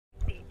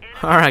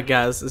Alright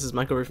guys, this is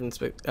Michael Ree from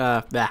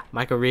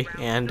Michael Ree,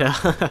 and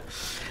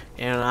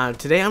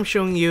today I'm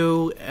showing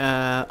you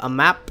a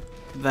map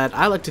that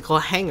I like to call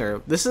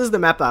Hangar. This is the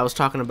map that I was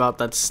talking about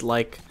that's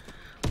like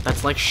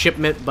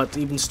Shipment, but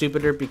even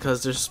stupider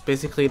because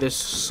there's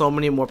so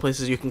many more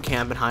places you can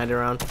camp and hide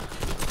around.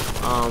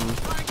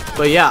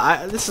 But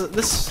yeah,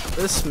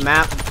 this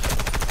map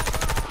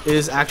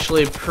is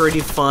actually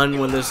pretty fun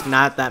when there's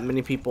not that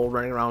many people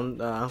running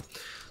around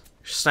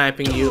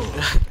sniping you.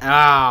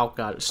 Oh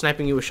god,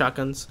 sniping you with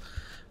shotguns,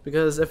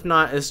 because if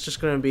not, it's just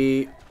gonna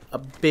be a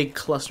big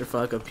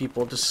clusterfuck of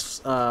people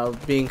just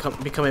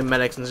becoming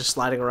medics and just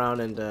sliding around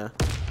and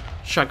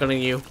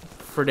shotgunning you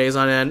for days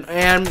on end,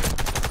 and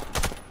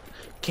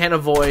can't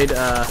avoid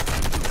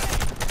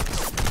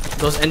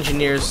those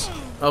engineers.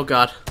 Oh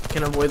god,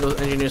 can't avoid those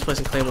engineers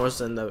placing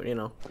claymores in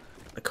the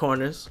the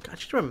corners. God, I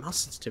should do my mouse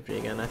sensitivity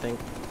again, I think.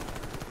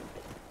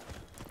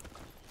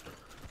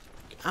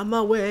 On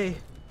my way.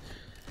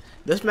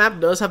 This map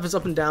does have its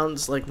up and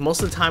downs. Like,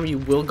 most of the time you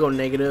will go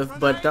negative,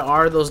 but there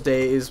are those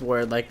days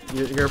where like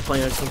you're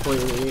playing a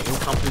completely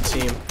incompetent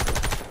team,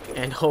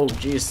 and oh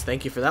jeez,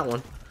 thank you for that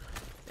one.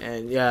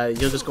 And yeah,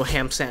 you'll just go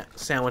ham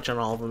sandwich on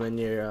all of them, and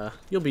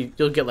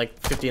you'll get like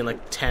 50 and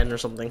like 10 or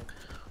something,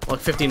 or like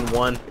 50 and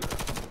 1.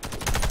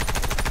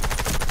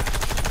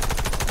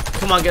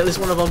 Come on, get at least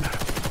one of them.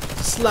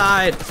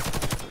 Slide.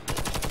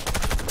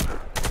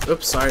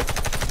 Oops, sorry.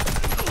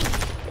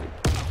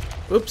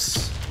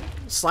 Oops.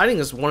 Sliding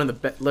is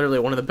literally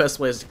one of the best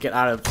ways to get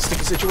out of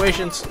sticky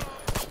situations.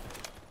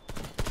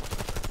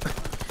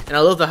 And I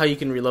love how you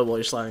can reload while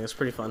you're sliding. It's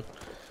pretty fun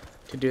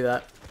to do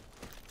that.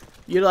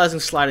 Utilizing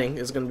sliding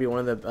is going to be one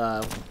of the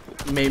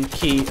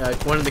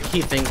one of the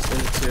key things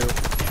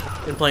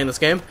in playing this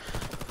game.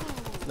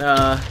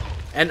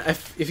 And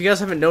if you guys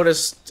haven't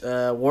noticed,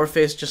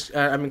 Warface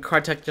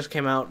Crytek just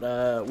came out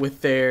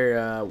with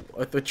their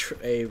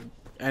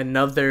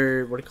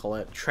another, what do you call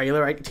it,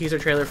 trailer, teaser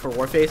trailer for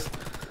Warface.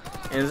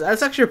 And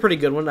that's actually a pretty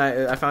good one.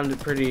 I found it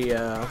pretty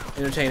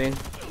entertaining.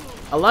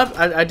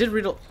 I did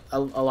read a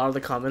lot of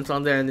the comments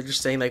on there, and they're just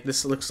saying like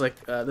this looks like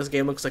this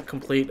game looks like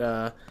complete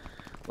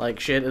like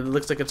shit. It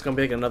looks like it's gonna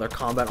be like another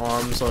combat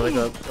arms, so like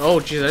oh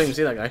jeez, I didn't even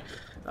see that guy.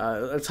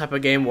 A type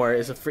of game where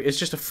it's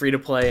just a free to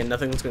play and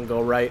nothing's gonna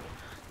go right.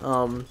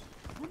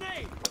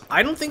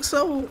 I don't think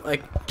so.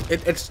 Like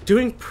it's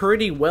doing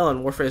pretty well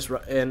in Warface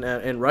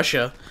in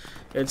Russia.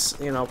 It's,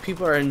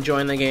 people are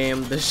enjoying the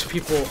game. There's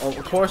people,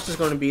 of course there's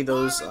going to be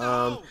those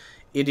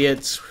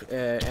idiots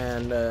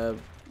and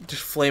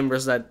just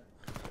flamers that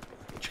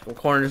chicken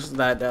corners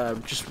that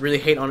just really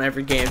hate on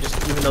every game, just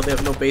even though they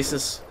have no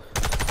basis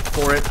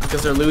for it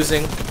because they're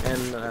losing.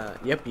 And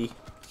yippee.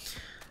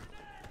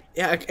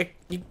 Yeah,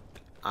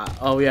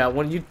 oh yeah,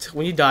 when you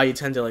die, you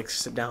tend to like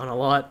sit down a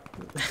lot.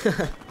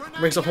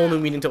 Brings a whole new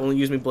meaning to only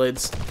use me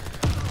blades.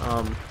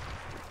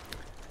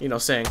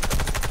 Saying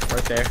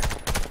right there.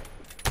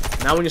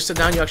 Now when you sit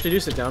down, you actually do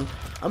sit down.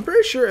 I'm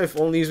pretty sure if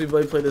only Use Me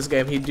Blade played this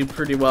game, he'd do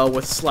pretty well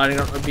with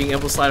being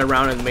able to slide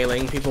around and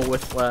meleeing people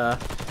with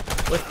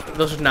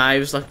those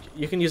knives. Like,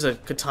 you can use a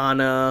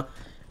katana,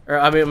 or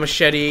a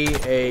machete,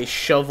 a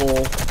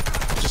shovel,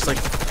 just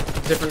like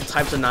different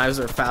types of knives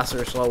that are faster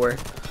or slower.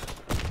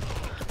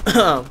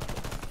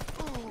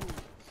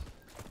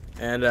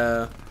 And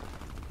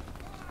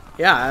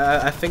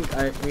yeah, I think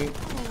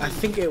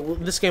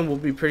this game will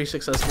be pretty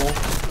successful,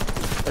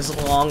 as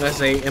long as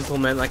they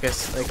implement, like I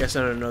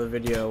said in another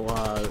video,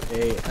 a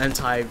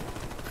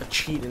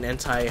cheat and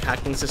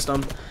anti-hacking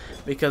system.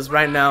 Because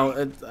right now,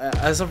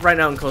 as of right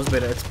now in closed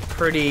beta, it's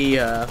pretty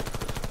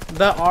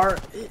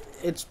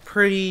it's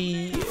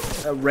pretty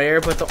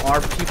rare, but there are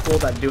people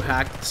that do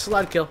hack.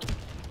 Slide kill.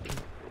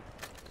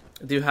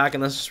 Do hack,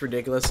 and that's just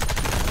ridiculous.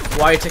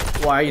 Why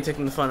are you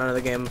taking the fun out of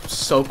the game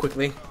so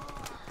quickly?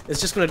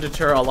 It's just gonna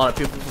deter a lot of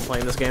people from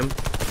playing this game.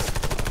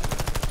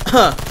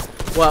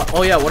 Well,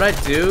 oh yeah, what I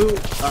do,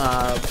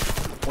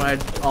 what I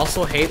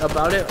also hate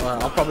about it,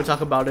 I'll probably talk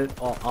about it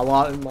a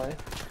lot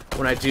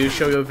when I do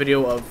show you a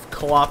video of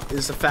co-op,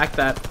 is the fact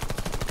that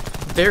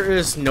there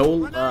is no,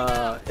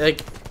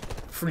 like,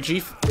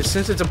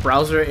 since it's a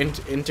browser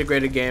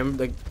integrated game,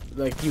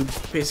 like you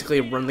basically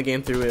run the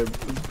game through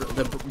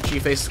the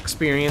GFace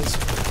experience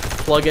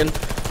plugin.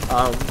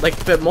 Like,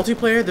 the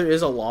multiplayer, there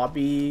is a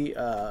lobby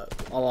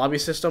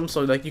system,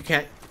 so like you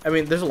can't.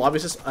 There's a lobby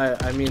system.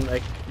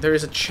 Like, there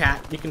is a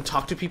chat. You can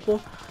talk to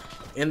people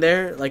in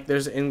there. Like,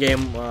 there's an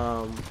in-game,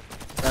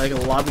 like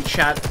a lobby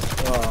chat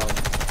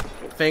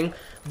thing.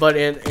 But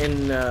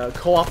in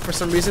co-op, for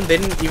some reason, they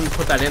didn't even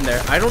put that in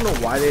there. I don't know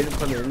why they didn't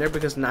put it in there,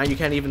 because now you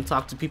can't even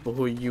talk to people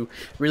who you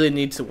really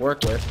need to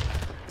work with.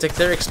 It's like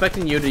they're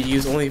expecting you to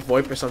use only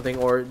VoIP or something,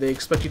 or they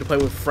expect you to play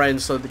with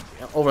friends, so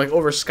over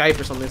Skype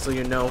or something, so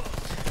you know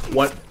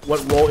what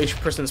role each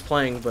person is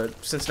playing.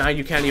 But since now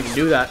you can't even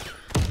do that,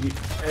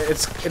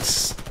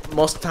 it's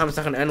most of the time it's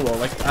not gonna end well.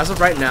 Like, as of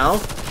right now,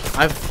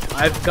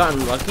 I've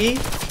gotten lucky,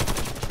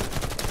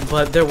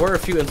 but there were a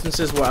few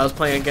instances where I was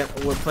playing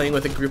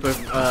with a group of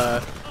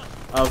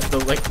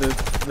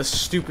the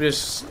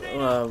stupidest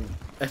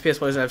FPS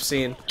players I've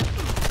seen,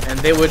 and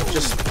they would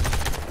just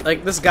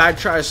like this guy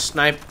tries to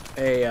snipe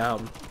a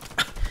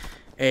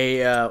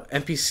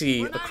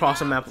NPC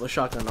across a map with a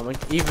shotgun. I'm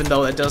like, even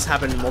though that does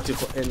happen in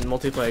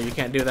multiplayer, you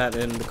can't do that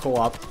in the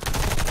co-op.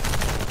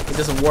 It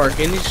doesn't work,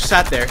 and he just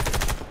sat there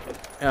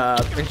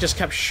and just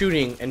kept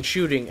shooting and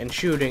shooting and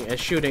shooting and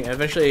shooting, and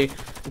eventually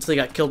until he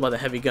got killed by the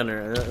heavy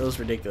gunner, and it was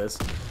ridiculous.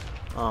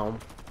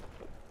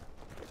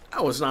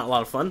 That was not a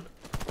lot of fun.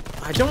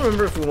 I don't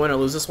remember if we win or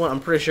lose this one.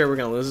 I'm pretty sure we're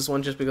gonna lose this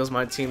one just because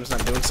my team's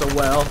not doing so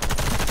well.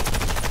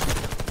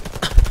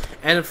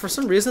 And for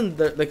some reason,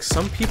 like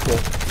some people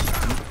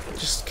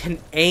just can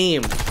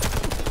aim,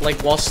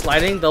 like while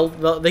sliding.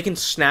 They can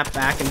snap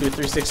back and do a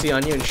 360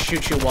 on you and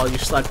shoot you while you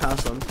slide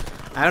past them.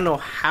 I don't know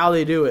how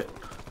they do it,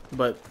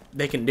 but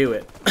they can do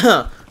it.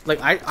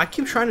 Like I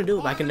keep trying to do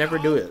it, but I can never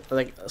do it.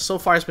 Like so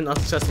far, it's been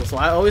unsuccessful. So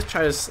I always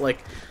try to like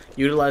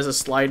utilize the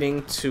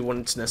sliding to when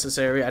it's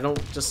necessary. I don't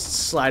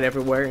just slide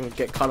everywhere and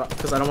get caught up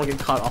because I don't want to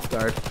get caught off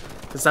guard,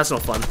 because that's no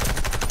fun.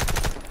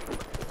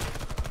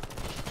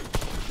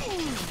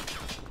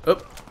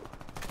 Oop.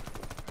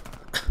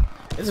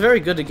 It's very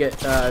good to get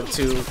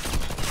to.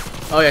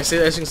 Oh yeah, see,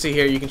 as you can see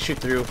here, you can shoot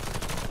through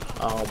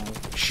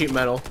sheet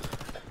metal.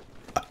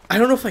 I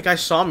don't know if that guy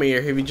saw me or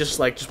if he just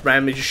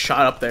randomly just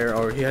shot up there,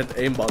 or he had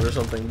aimbot or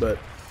something. But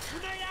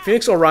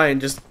Phoenix Orion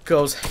just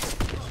goes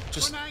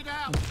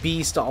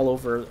beast all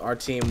over our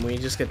team. We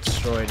just get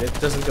destroyed. It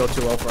doesn't go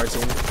too well for our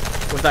team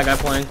with that guy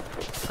playing.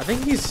 I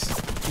think he was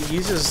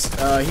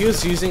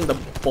using the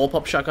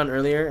bullpup shotgun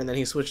earlier, and then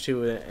he switched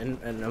to an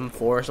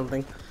M4 or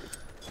something.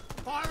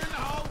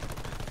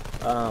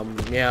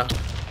 Yeah.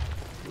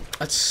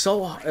 It's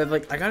so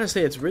like I gotta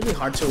say, it's really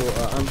hard to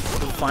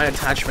find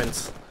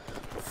attachments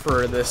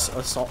for this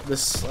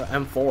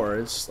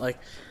M4. It's like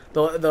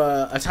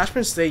the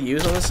attachments they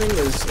use on this thing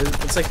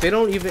it's like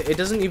it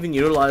doesn't even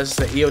utilize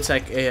the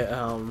EOTech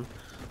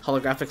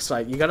holographic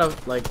sight. You gotta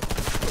like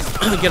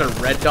get a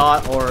red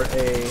dot or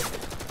a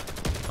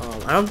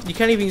you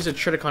can't even use a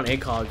Triticon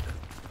ACOG.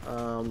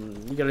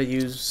 You gotta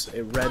use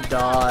a red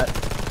dot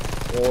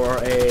or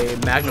a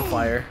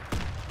magnifier,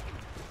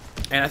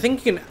 and I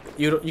think you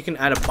can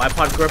add a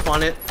bipod grip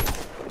on it,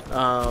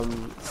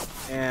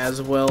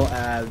 as well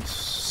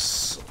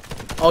as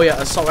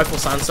assault rifle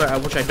silencer,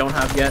 which I don't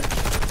have yet,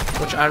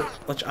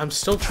 which I'm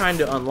still trying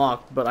to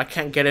unlock, but I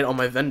can't get it on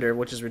my vendor,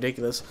 which is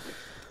ridiculous.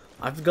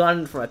 I've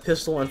gotten it for my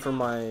pistol and for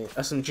my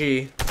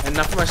SMG, and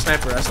not for my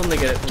sniper. I still need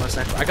to get it for my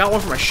sniper. I got one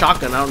for my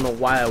shotgun. I don't know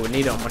why I would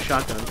need it on my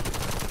shotgun.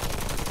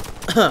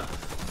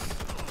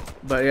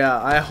 But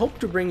yeah, I hope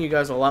to bring you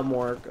guys a lot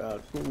more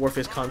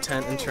Warface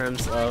content in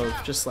terms of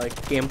just like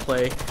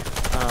gameplay.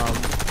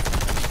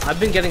 I've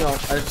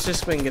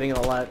just been getting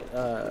a lot.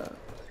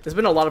 There's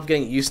been a lot of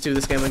getting used to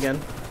this game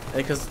again,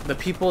 because the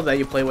people that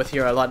you play with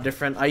here are a lot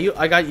different.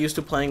 I got used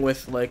to playing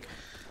with like,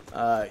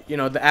 you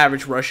know, the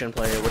average Russian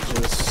player, which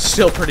is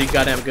still pretty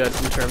goddamn good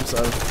in terms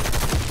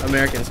of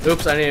Americans.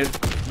 Oops, I need to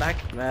back.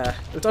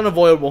 It's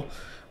unavoidable.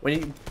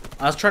 I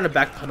was trying to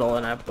backpedal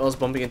and I was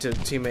bumping into a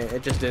teammate.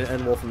 It just didn't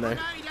end well from there.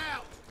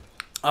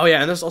 Oh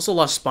yeah, and there's also a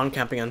lot of spawn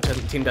camping on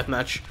Team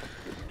Deathmatch.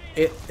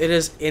 It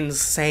is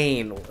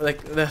insane.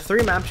 Like the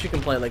 3 maps you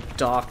can play, like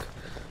Dock,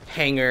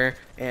 Hangar,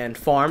 and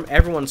Farm,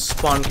 everyone's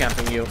spawn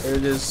camping you.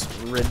 It is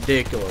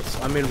ridiculous.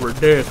 I mean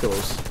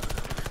ridiculous.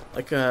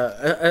 Like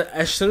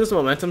as soon as the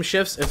momentum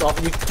shifts,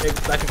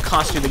 that could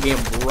cost you the game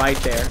right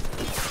there.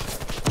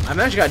 I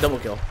managed to get a double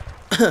kill.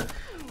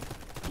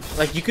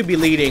 Like you could be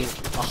leading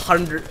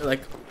 100,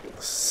 like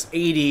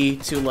 80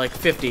 to like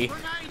 50,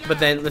 but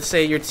then let's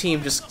say your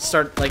team just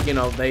start, like, you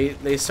know,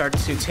 they start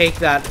to take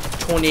that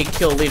 20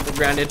 kill lead for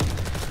granted.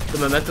 The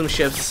momentum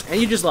shifts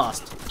and you just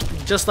lost,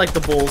 just like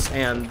the Bulls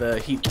and the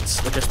Heat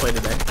that just played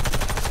today.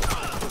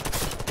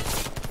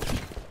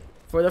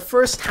 For the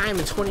first time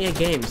in 28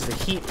 games,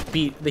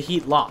 the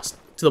Heat lost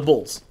to the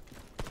Bulls.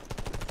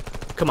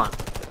 Come on.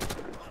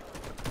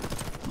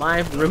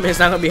 My roommate's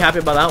not gonna be happy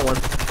about that one.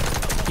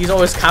 He's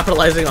always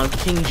capitalizing on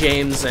King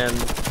James and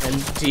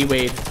D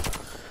Wade.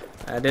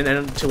 Didn't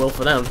end too well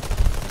for them.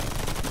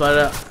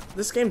 But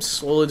this game's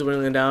slowly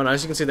dwindling down.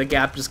 As you can see, the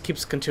gap just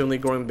keeps continually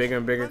growing bigger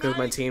and bigger because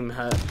my team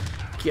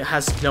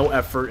has no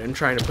effort in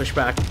trying to push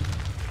back.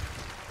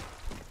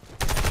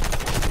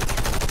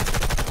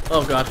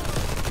 Oh god.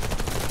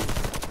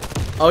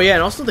 Oh yeah,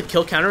 and also the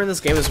kill counter in this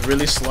game is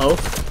really slow.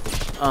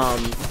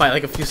 By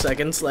like a few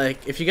seconds.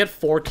 Like if you get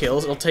 4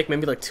 kills, it'll take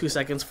maybe like 2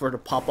 seconds for it to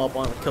pop up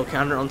on a kill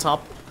counter on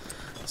top.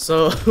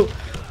 So,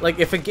 like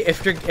if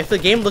the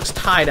game looks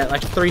tied at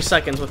like 3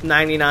 seconds with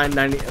 90,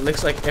 it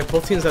looks like if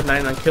both teams have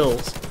 99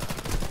 kills,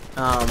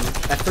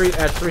 at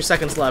 3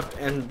 seconds left,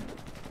 and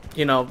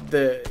you know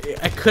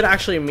it could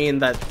actually mean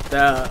that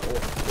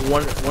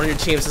one of your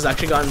teams has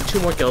actually gotten 2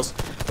 more kills.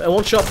 But it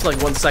won't show up to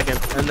like 1 second,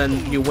 and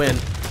then you win.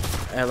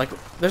 And like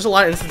there's a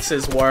lot of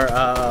instances where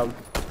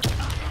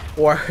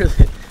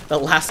the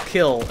last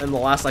kill and the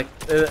last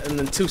and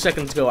then 2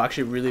 seconds ago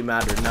actually really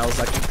mattered, and that was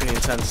actually pretty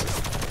intense.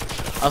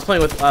 I was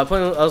playing with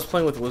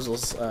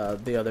Woozles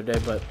the other day,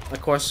 but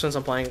of course since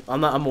I'm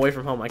away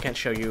from home, I can't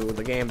show you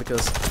the game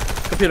because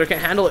the computer can't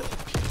handle it.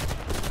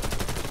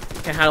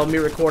 can't handle me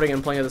recording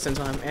and playing at the same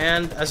time.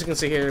 And as you can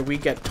see here, we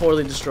get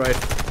totally destroyed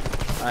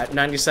at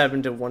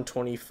 97 to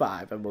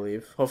 125, I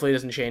believe. Hopefully it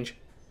doesn't change.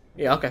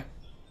 Yeah, okay.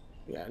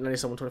 Yeah,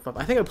 97, 125.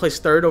 I think I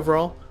placed 3rd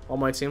overall on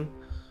my team.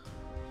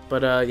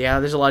 But yeah,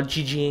 there's a lot of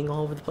GGing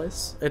all over the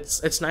place.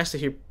 It's nice to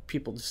hear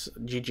people just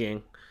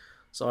GGing.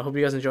 So I hope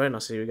you guys enjoyed, and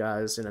I'll see you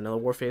guys in another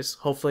Warface.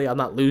 Hopefully I'm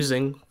not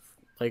losing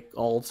like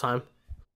all the time.